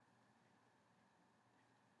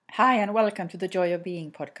Hi, and welcome to the Joy of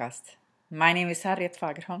Being podcast. My name is Harriet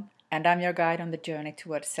Fagerholm, and I'm your guide on the journey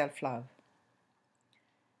towards self love.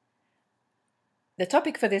 The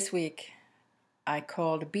topic for this week I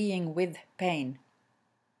called Being with Pain.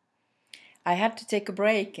 I had to take a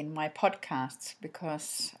break in my podcasts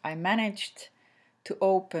because I managed to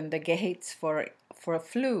open the gates for a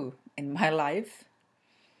flu in my life,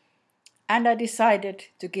 and I decided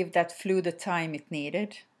to give that flu the time it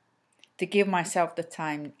needed, to give myself the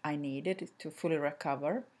time I needed to fully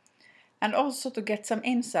recover, and also to get some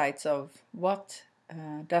insights of what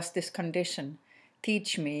does this condition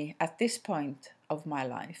teach me at this point of my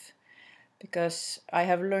life, because I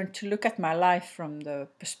have learned to look at my life from the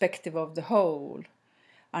perspective of the whole,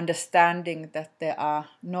 understanding that there are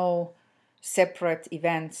no separate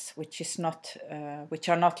events which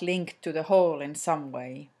are not linked to the whole in some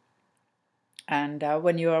way. And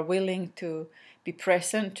when you are willing to be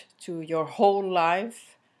present to your whole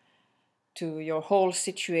life, to your whole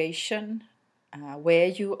situation, where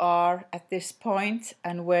you are at this point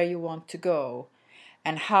and where you want to go,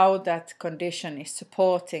 and how that condition is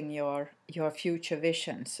supporting your future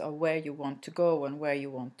visions of where you want to go and where you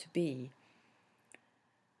want to be.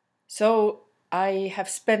 So I have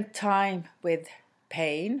spent time with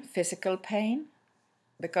pain, physical pain,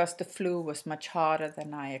 because the flu was much harder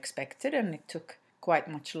than I expected and it took quite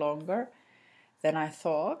much longer than I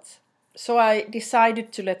thought. So I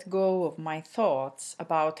decided to let go of my thoughts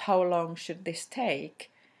about how long should this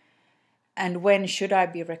take and when should I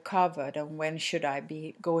be recovered and when should I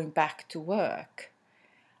be going back to work.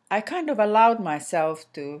 I kind of allowed myself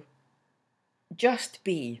to just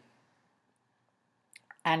be,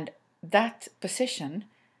 and that position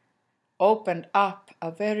opened up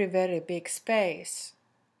a very, very big space,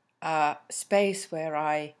 a space where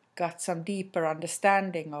I got some deeper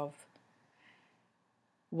understanding of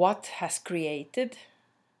what has created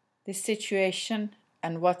this situation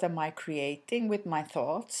and what am I creating with my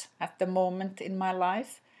thoughts at the moment in my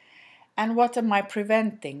life, and what am I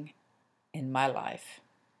preventing in my life.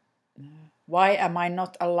 Why am I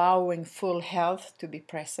not allowing full health to be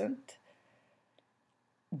present?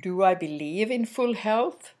 Do I believe in full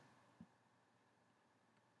health?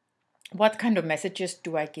 What kind of messages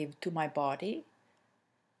do I give to my body?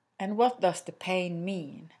 And what does the pain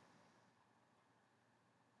mean?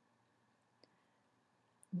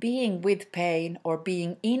 Being with pain or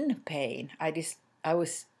being in pain, I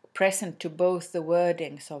was present to both the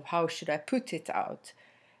wordings of how should I put it out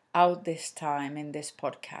this time in this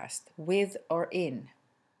podcast, with or in.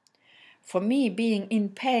 For me, being in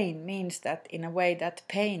pain means that in a way that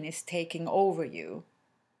pain is taking over you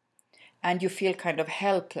and you feel kind of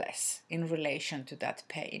helpless in relation to that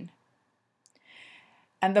pain.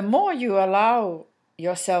 And the more you allow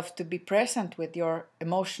yourself to be present with your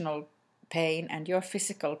emotional pain and your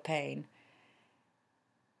physical pain,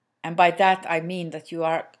 and by that I mean that you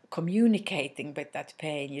are communicating with that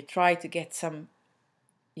pain, you try to get some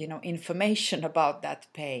information about that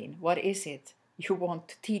pain. What is it you want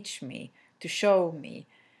to teach me, to show me?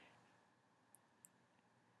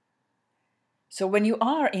 So when you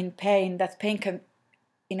are in pain, that pain can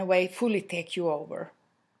in a way fully take you over.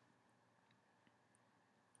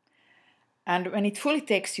 And when it fully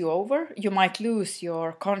takes you over, you might lose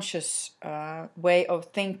your conscious way of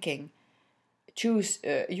thinking.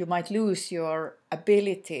 You might lose your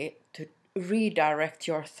ability to redirect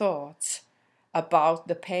your thoughts about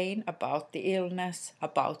the pain, about the illness,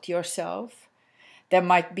 about yourself. There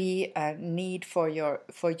might be a need for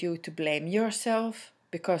you to blame yourself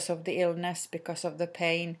because of the illness, because of the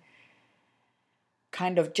pain,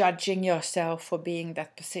 kind of judging yourself for being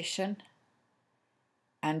that position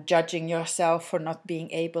and judging yourself for not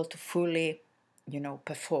being able to fully,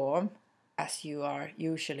 perform as you are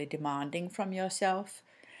usually demanding from yourself.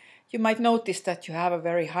 You might notice that you have a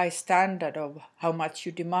very high standard of how much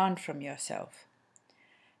you demand from yourself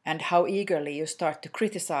and how eagerly you start to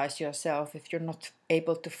criticize yourself if you're not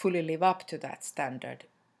able to fully live up to that standard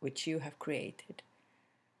which you have created.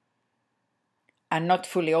 And not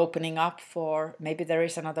fully opening up for maybe there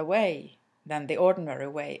is another way than the ordinary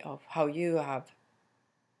way of how you have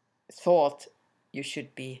thought you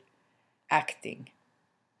should be acting.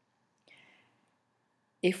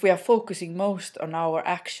 If we are focusing most on our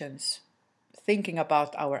actions, thinking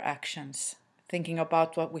about our actions, thinking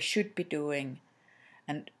about what we should be doing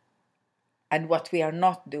and what we are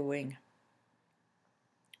not doing,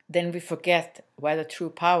 then we forget where the true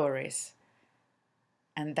power is,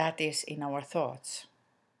 and that is in our thoughts.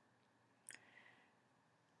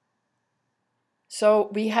 So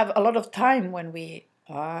we have a lot of time when we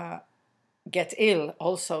get ill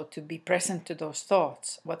also to be present to those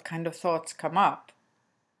thoughts, what kind of thoughts come up.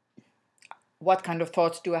 what kind of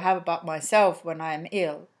thoughts do I have about myself when I am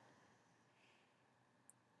ill?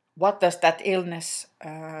 What does that illness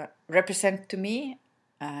represent to me?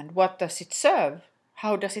 And what does it serve?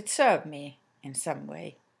 How does it serve me in some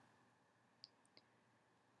way?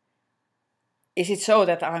 Is it so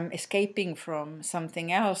that I'm escaping from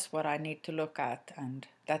something else what I need to look at, and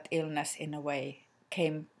that illness in a way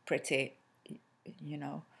came pretty,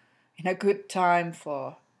 in a good time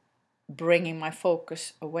for bringing my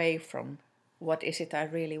focus away from what is it I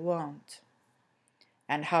really want?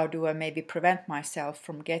 And how do I maybe prevent myself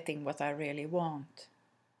from getting what I really want?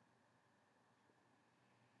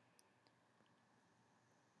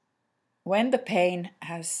 When the pain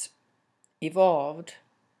has evolved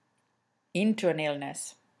into an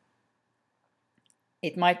illness,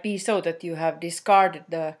 it might be so that you have discarded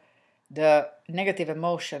the negative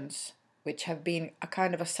emotions, which have been a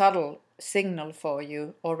kind of a subtle signal for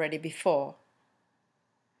you already before.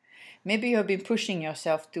 Maybe you have been pushing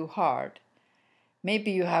yourself too hard.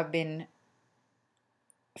 Maybe you have been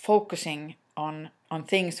focusing on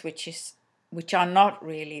things which are not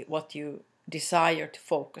really what you desire to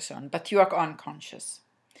focus on, but you are unconscious.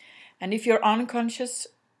 And if you're unconscious,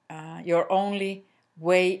 your only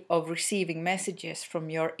way of receiving messages from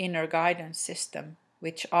your inner guidance system,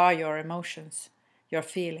 which are your emotions, your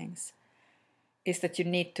feelings, is that you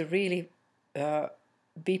need to really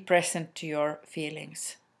be present to your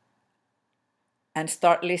feelings and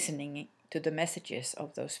start listening to the messages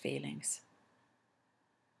of those feelings.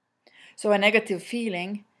 So a negative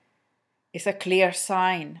feeling is a clear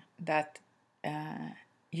sign that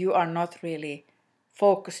you are not really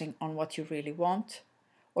focusing on what you really want,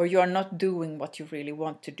 or you are not doing what you really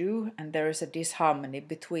want to do, and there is a disharmony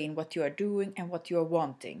between what you are doing and what you are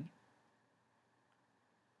wanting.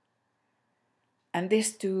 And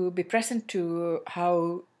this to be present to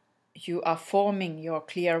how you are forming your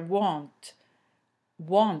clear wants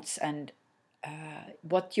and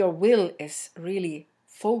what your will is really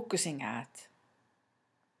focusing at.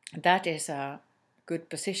 That is a good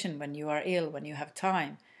position when you are ill, when you have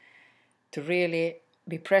time to really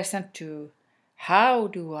be present to how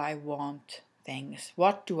do I want things?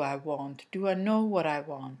 What do I want? Do I know what I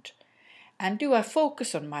want? And do I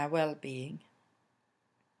focus on my well-being?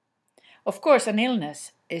 Of course, an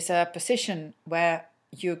illness is a position where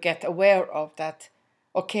you get aware of that,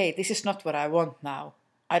 okay, this is not what I want now.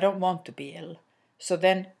 I don't want to be ill. So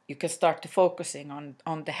then you can start to focusing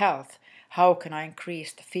on the health. How can I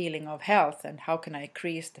increase the feeling of health, and how can I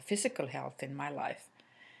increase the physical health in my life?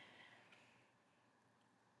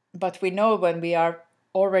 But we know when we are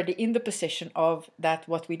already in the position of that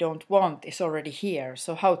what we don't want is already here,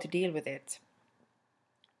 so how to deal with it?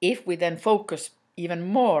 If we then focus even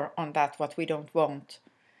more on that what we don't want,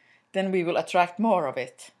 then we will attract more of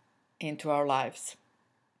it into our lives.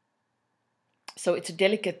 So it's a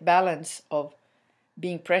delicate balance of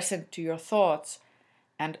being present to your thoughts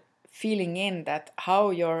and feeling in that how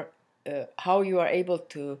you are able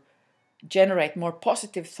to generate more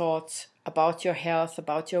positive thoughts about your health,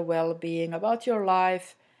 about your well-being, about your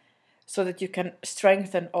life, so that you can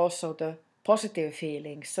strengthen also the positive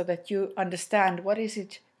feelings, so that you understand what is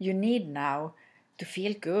it you need now to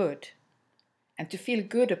feel good and to feel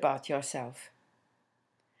good about yourself.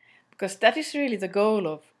 Because that is really the goal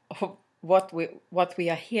of what we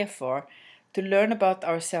are here for, to learn about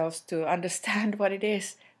ourselves, to understand what it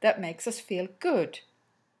is that makes us feel good.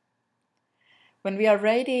 When we are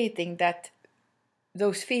radiating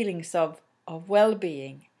those feelings of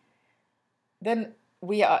well-being, then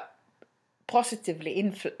we are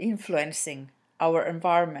positively influencing our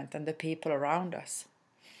environment and the people around us.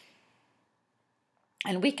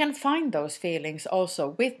 And we can find those feelings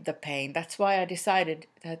also with the pain. That's why I decided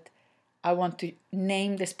that I want to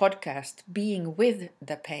name this podcast Being with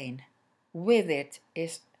the Pain. With it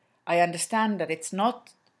is, I understand that it's not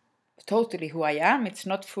totally who I am, it's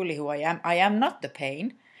not fully who I am. I am not the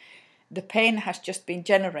pain. The pain has just been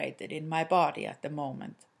generated in my body at the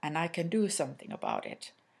moment, and I can do something about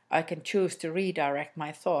it. I can choose to redirect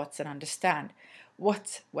my thoughts and understand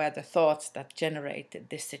what were the thoughts that generated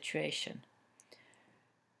this situation.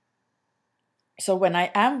 So when I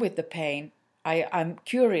am with the pain, I'm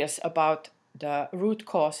curious about the root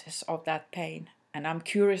causes of that pain, and I'm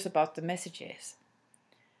curious about the messages.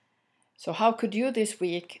 So how could you this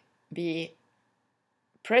week be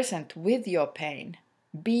present with your pain,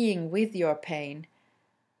 being with your pain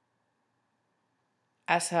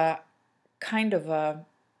as a kind of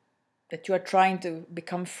that you are trying to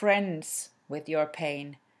become friends with your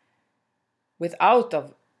pain without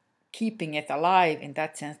of keeping it alive in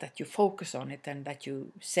that sense that you focus on it and that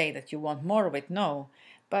you say that you want more of it? No,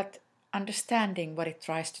 but understanding what it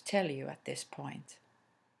tries to tell you at this point,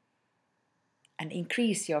 and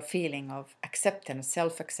increase your feeling of acceptance,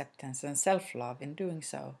 self-acceptance and self-love in doing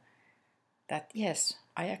so. That yes,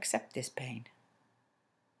 I accept this pain.